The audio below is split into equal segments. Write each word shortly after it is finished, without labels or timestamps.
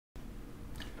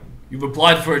You've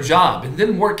applied for a job and it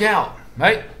didn't work out,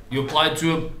 right? You applied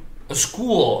to a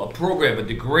school, a program, a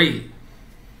degree,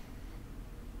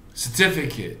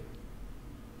 certificate,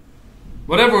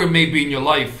 whatever it may be in your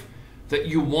life that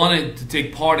you wanted to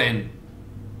take part in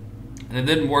and it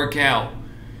didn't work out.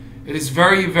 It is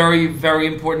very, very, very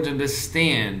important to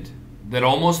understand that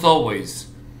almost always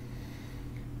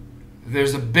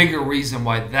there's a bigger reason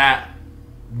why that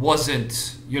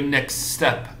wasn't your next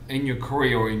step in your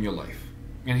career or in your life.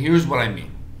 And here's what I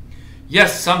mean.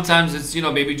 Yes, sometimes it's,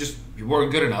 maybe just you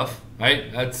weren't good enough,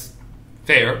 right? That's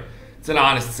fair. It's an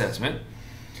honest assessment.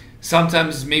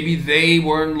 Sometimes maybe they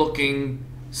weren't looking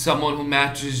someone who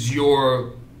matches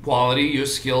your quality, your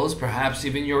skills, perhaps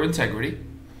even your integrity.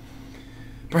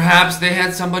 Perhaps they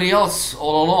had somebody else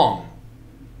all along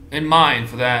in mind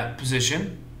for that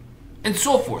position, and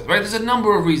so forth, right? There's a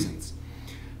number of reasons.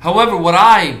 However, what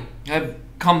I have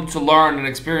come to learn and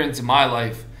experience in my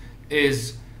life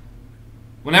is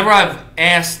whenever I've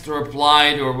asked or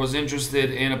applied or was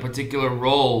interested in a particular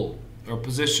role or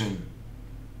position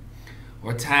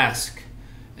or task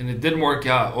and it didn't work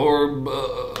out, or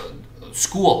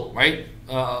school, right?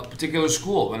 A particular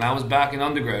school. When I was back in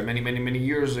undergrad many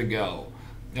years ago,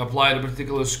 I applied to a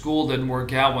particular school, didn't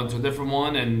work out, went to a different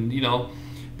one, and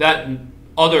that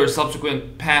other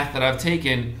subsequent path that I've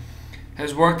taken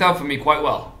has worked out for me quite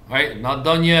well, right? Not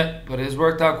done yet, but it has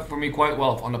worked out for me quite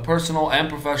well on the personal and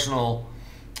professional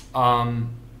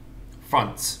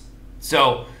fronts.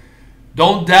 So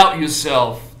don't doubt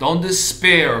yourself, don't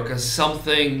despair because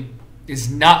something is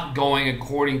not going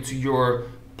according to your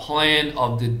plan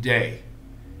of the day,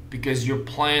 because your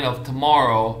plan of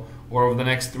tomorrow or over the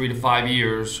next 3 to 5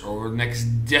 years or the next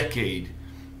decade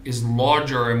is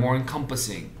larger and more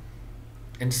encompassing.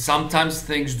 And sometimes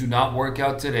things do not work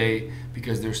out today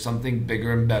because there's something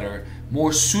bigger and better,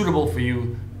 more suitable for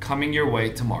you coming your way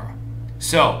tomorrow.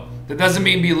 So that doesn't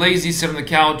mean be lazy, sit on the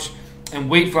couch and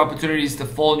wait for opportunities to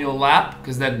fall in your lap,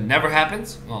 because that never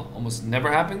happens. Well, almost never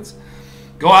happens.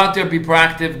 Go out there, be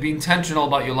proactive, be intentional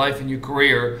about your life and your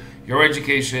career, your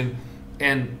education,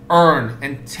 and earn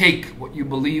and take what you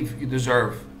believe you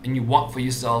deserve and you want for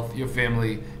yourself, your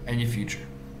family, and your future.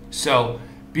 So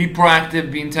be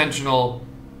proactive, be intentional,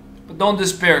 but don't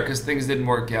despair because things didn't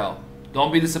work out.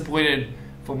 Don't be disappointed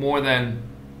for more than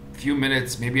a few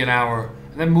minutes, maybe an hour,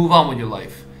 and then move on with your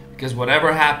life, because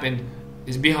whatever happened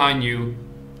is behind you.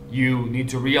 You need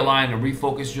to realign and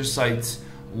refocus your sights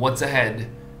on what's ahead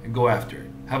and go after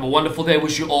it. Have a wonderful day.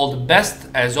 Wish you all the best.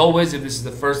 As always, if this is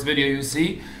the first video you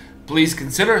see, please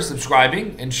consider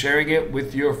subscribing and sharing it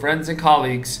with your friends and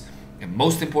colleagues. And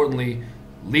most importantly,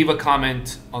 leave a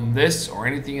comment on this or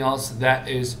anything else that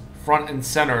is front and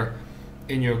center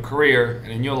in your career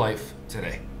and in your life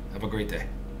today. Have a great day.